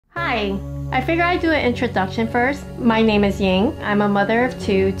Hi! I figure I'd do an introduction first. My name is Ying. I'm a mother of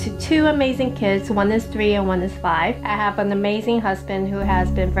two to two amazing kids. One is 3 and one is 5. I have an amazing husband who has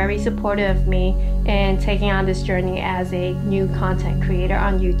been very supportive of me in taking on this journey as a new content creator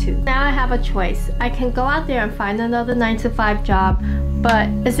on YouTube. Now I have a choice. I can go out there and find another 9-to-5 job, but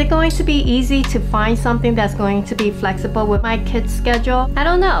is it going to be easy to find something that's going to be flexible with my kids' schedule? I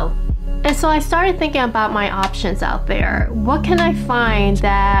don't know. And so I started thinking about my options out there. What can I find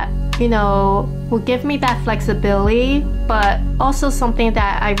that, will give me that flexibility, but also something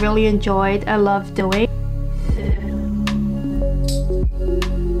that I really enjoyed and loved doing?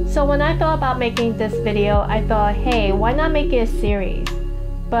 So when I thought about making this video, I thought, hey, why not make it a series?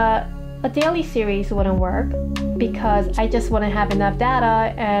 But a daily series wouldn't work because I just wouldn't have enough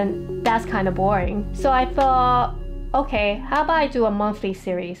data, and that's kind of boring. So I thought, okay, how about I do a monthly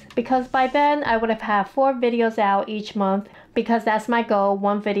series? Because by then I would have had 4 videos out each month, because that's my goal,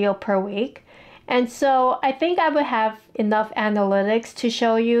 1 video per week. And so I think I would have enough analytics to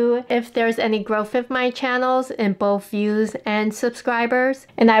show you if there's any growth of my channels in both views and subscribers.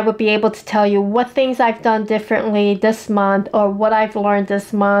 And I would be able to tell you what things I've done differently this month, or what I've learned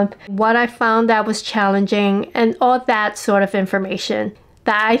this month, what I found that was challenging, and all that sort of information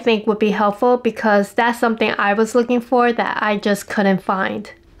that I think would be helpful, because that's something I was looking for that I just couldn't find.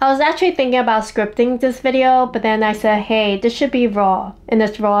 I was actually thinking about scripting this video, but then I said, hey, this should be raw, in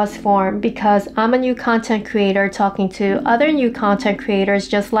its rawest form, because I'm a new content creator talking to other new content creators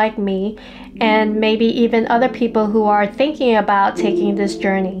just like me, and maybe even other people who are thinking about taking this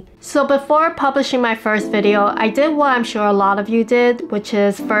journey. So before publishing my first video, I did what I'm sure a lot of you did, which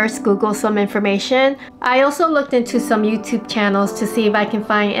is first Google some information. I also looked into some YouTube channels to see if I can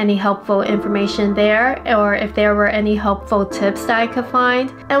find any helpful information there, or if there were any helpful tips that I could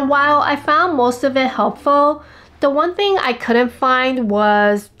find. And while I found most of it helpful, the one thing I couldn't find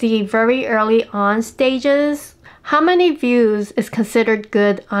was the very early on stages. How many views is considered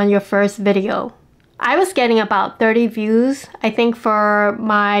good on your first video? I was getting about 30 views, I think, for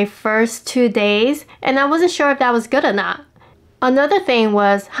my first 2 days, and I wasn't sure if that was good or not. Another thing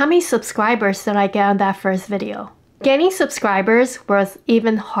was, how many subscribers did I get on that first video? Getting subscribers was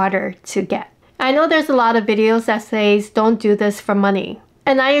even harder to get. I know there's a lot of videos that says don't do this for money.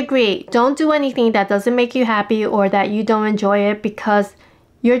 And I agree, don't do anything that doesn't make you happy or that you don't enjoy it, because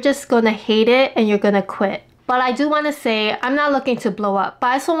you're just gonna hate it and you're gonna quit. But I do want to say, I'm not looking to blow up, but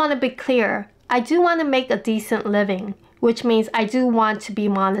I also want to be clear. I do want to make a decent living, which means I do want to be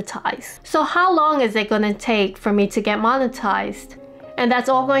monetized. So how long is it going to take for me to get monetized? And that's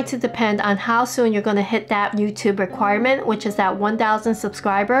all going to depend on how soon you're going to hit that YouTube requirement, which is that 1,000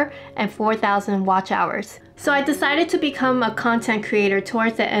 subscriber and 4,000 watch hours. So I decided to become a content creator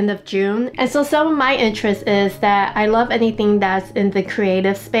towards the end of June. And so some of my interest is that I love anything that's in the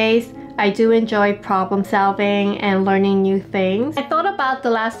creative space. I do enjoy problem solving and learning new things. I thought about the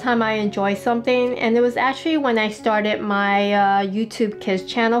last time I enjoyed something, and it was actually when I started my YouTube Kids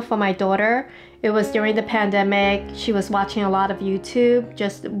channel for my daughter. It was during the pandemic. She was watching a lot of YouTube,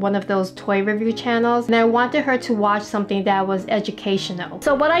 just one of those toy review channels, and I wanted her to watch something that was educational.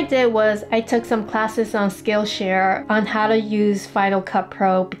 So what I did was I took some classes on Skillshare on how to use Final Cut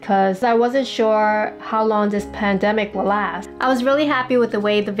Pro, because I wasn't sure how long this pandemic will last. I was really happy with the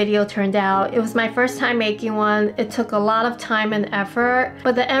way the video turned out. It was my first time making one. It took a lot of time and effort,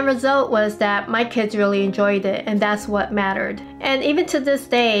 but the end result was that my kids really enjoyed it, and that's what mattered. And even to this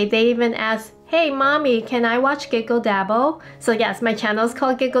day, they even ask, hey mommy, can I watch GiggleDabble? So yes, my channel is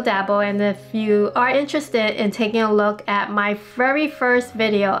called GiggleDabble, and if you are interested in taking a look at my very first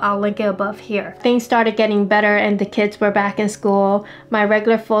video, I'll link it above here. Things started getting better and the kids were back in school. My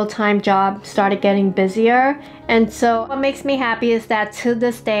regular full-time job started getting busier, and so what makes me happy is that to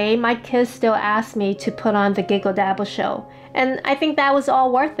this day, my kids still ask me to put on the GiggleDabble show, and I think that was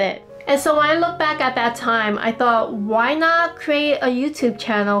all worth it. And so when I look back at that time, I thought, why not create a YouTube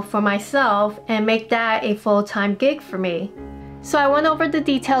channel for myself and make that a full-time gig for me? So I went over the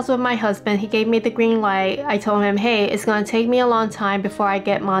details with my husband. He gave me the green light. I told him, hey, it's gonna take me a long time before I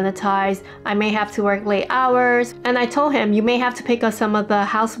get monetized. I may have to work late hours. And I told him, you may have to pick up some of the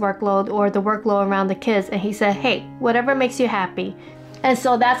house workload or the workload around the kids. And he said, hey, whatever makes you happy. And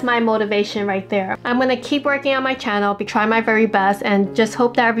so that's my motivation right there. I'm gonna keep working on my channel, try my very best, and just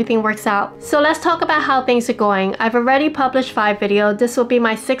hope that everything works out. So let's talk about how things are going. I've already published 5 videos. This will be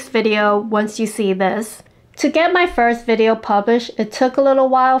my 6th video once you see this. To get my first video published, it took a little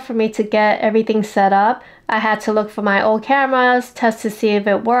while for me to get everything set up. I had to look for my old cameras, test to see if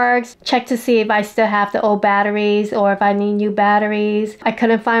it works, check to see if I still have the old batteries or if I need new batteries. I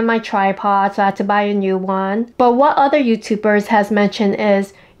couldn't find my tripod, so I had to buy a new one. But what other YouTubers has mentioned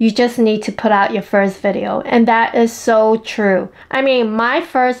is You just need to put out your first video. And that is so true. I mean, my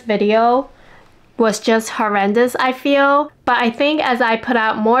first video was just horrendous, I feel. But I think as I put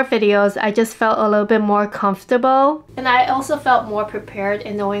out more videos, I just felt a little bit more comfortable. And I also felt more prepared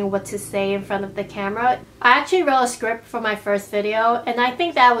in knowing what to say in front of the camera. I actually wrote a script for my first video, and I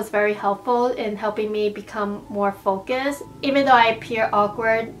think that was very helpful in helping me become more focused, even though I appear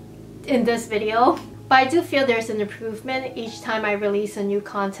awkward in this video. But I do feel there's an improvement each time I release a new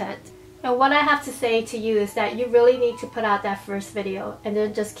content. And what I have to say to you is that you really need to put out that first video and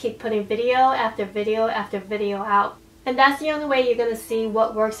then just keep putting video after video after video out. And that's the only way you're going to see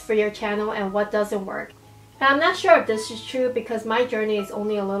what works for your channel and what doesn't work. And I'm not sure if this is true because my journey is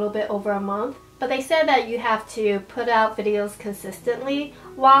only a little bit over a month, but they said that you have to put out videos consistently.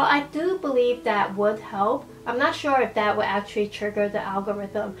 While I do believe that would help, I'm not sure if that would actually trigger the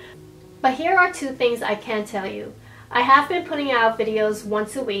algorithm. But here are two things I can tell you. I have been putting out videos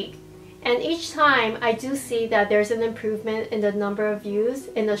once a week. And each time I do see that there's an improvement in the number of views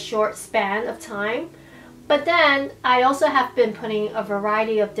in a short span of time. But then I also have been putting a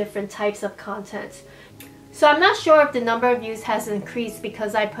variety of different types of content. So I'm not sure if the number of views has increased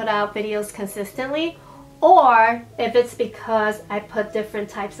because I put out videos consistently, or if it's because I put different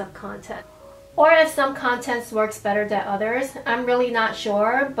types of content. Or if some content works better than others. I'm really not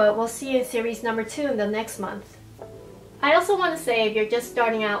sure, but we'll see in series number 2 in the next month. I also want to say, if you're just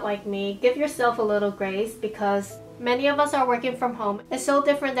starting out like me, give yourself a little grace because many of us are working from home. It's so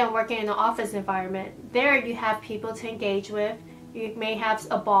different than working in an office environment. There you have people to engage with. You may have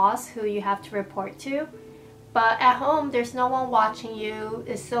a boss who you have to report to. But at home, there's no one watching you.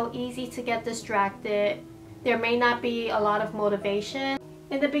 It's so easy to get distracted. There may not be a lot of motivation.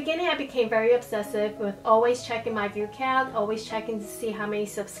 In the beginning, I became very obsessive with always checking my view count, always checking to see how many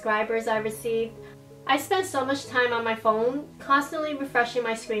subscribers I received. I spent so much time on my phone, constantly refreshing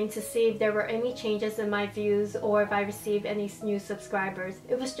my screen to see if there were any changes in my views or if I received any new subscribers.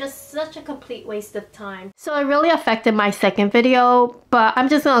 It was just such a complete waste of time. So it really affected my second video, but I'm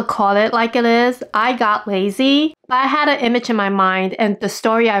just gonna call it like it is. I got lazy. I had an image in my mind and the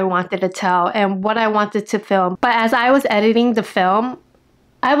story I wanted to tell and what I wanted to film. But as I was editing the film,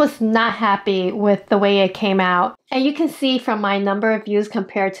 I was not happy with the way it came out. And you can see from my number of views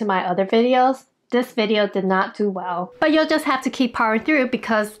compared to my other videos, this video did not do well. But you'll just have to keep powering through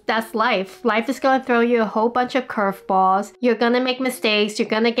because that's life. Life is going to throw you a whole bunch of curveballs. You're going to make mistakes. You're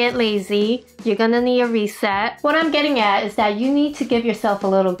going to get lazy. You're going to need a reset. What I'm getting at is that you need to give yourself a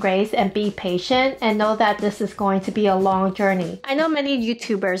little grace and be patient and know that this is going to be a long journey. I know many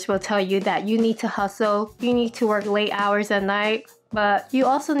YouTubers will tell you that you need to hustle. You need to work late hours at night. But you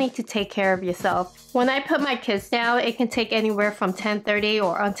also need to take care of yourself. When I put my kids down, it can take anywhere from 10:30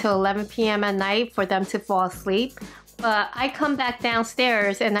 or until 11 p.m. at night for them to fall asleep. But I come back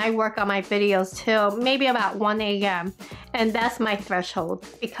downstairs and I work on my videos till maybe about 1 a.m. And that's my threshold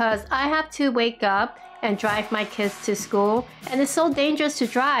because I have to wake up and drive my kids to school. And it's so dangerous to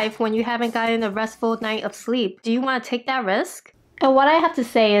drive when you haven't gotten a restful night of sleep. Do you want to take that risk? And what I have to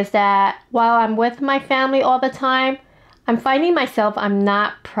say is that while I'm with my family all the time, I'm finding myself I'm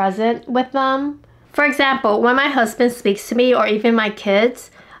not present with them. For example, when my husband speaks to me or even my kids,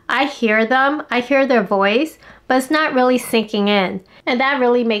 I hear them, I hear their voice, but it's not really sinking in. And that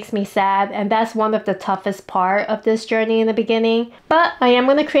really makes me sad, and that's one of the toughest part of this journey in the beginning. But I am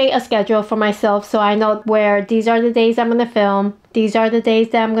going to create a schedule for myself so I know where these are the days I'm going to film, these are the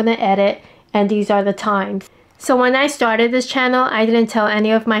days that I'm going to edit, and these are the times. So when I started this channel, I didn't tell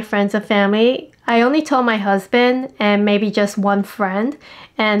any of my friends and family. I only told my husband and maybe just one friend,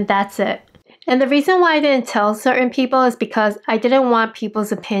 and that's it. And the reason why I didn't tell certain people is because I didn't want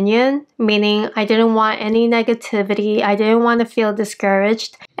people's opinion, meaning I didn't want any negativity, I didn't want to feel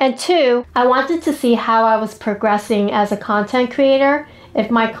discouraged. And 2, I wanted to see how I was progressing as a content creator,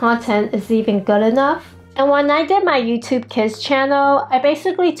 if my content is even good enough. And when I did my YouTube Kids channel, I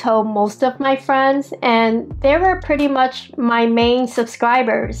basically told most of my friends and they were pretty much my main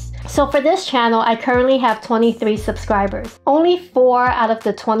subscribers. So for this channel, I currently have 23 subscribers. Only 4 out of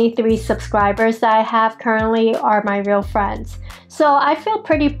the 23 subscribers that I have currently are my real friends. So I feel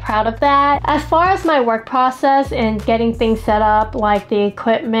pretty proud of that. As far as my work process and getting things set up, like the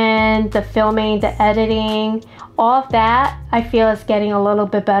equipment, the filming, the editing, all of that, I feel is getting a little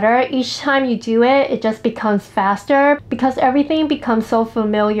bit better. Each time you do it, it just becomes faster because everything becomes so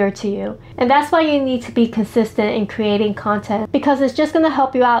familiar to you. And that's why you need to be consistent in creating content because it's just going to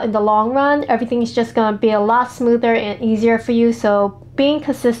help you out in the long run. Everything is just going to be a lot smoother and easier for you. So being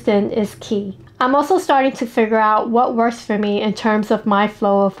consistent is key. I'm also starting to figure out what works for me in terms of my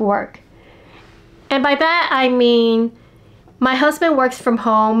flow of work. And by that, I mean My husband works from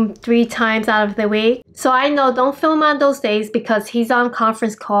home 3 times out of the week, so I know don't film on those days because he's on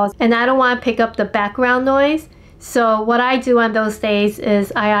conference calls and I don't want to pick up the background noise. So what I do on those days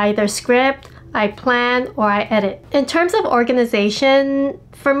is I either script, I plan, or I edit. In terms of organization,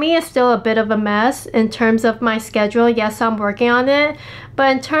 for me it's still a bit of a mess in terms of my schedule. Yes, I'm working on it,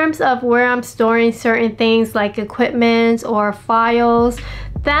 but in terms of where I'm storing certain things like equipment or files,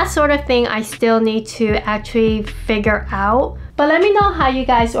 that sort of thing I still need to actually figure out. But let me know how you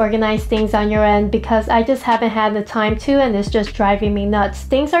guys organize things on your end because I just haven't had the time to, and it's just driving me nuts.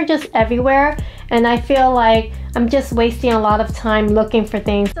 Things are just everywhere and I feel like I'm just wasting a lot of time looking for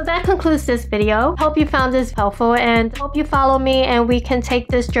things. So that concludes this video. Hope you found this helpful and hope you follow me and we can take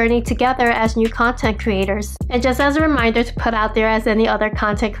this journey together as new content creators. And just as a reminder to put out there as any other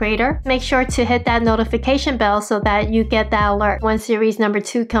content creator, make sure to hit that notification bell so that you get that alert when series number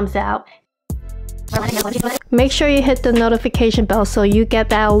 2 comes out. Make sure you hit the notification bell so you get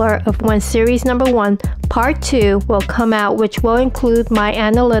that alert of when series number 1, part 2 will come out, which will include my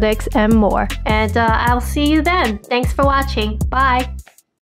analytics and more. And I'll see you then. Thanks for watching. Bye.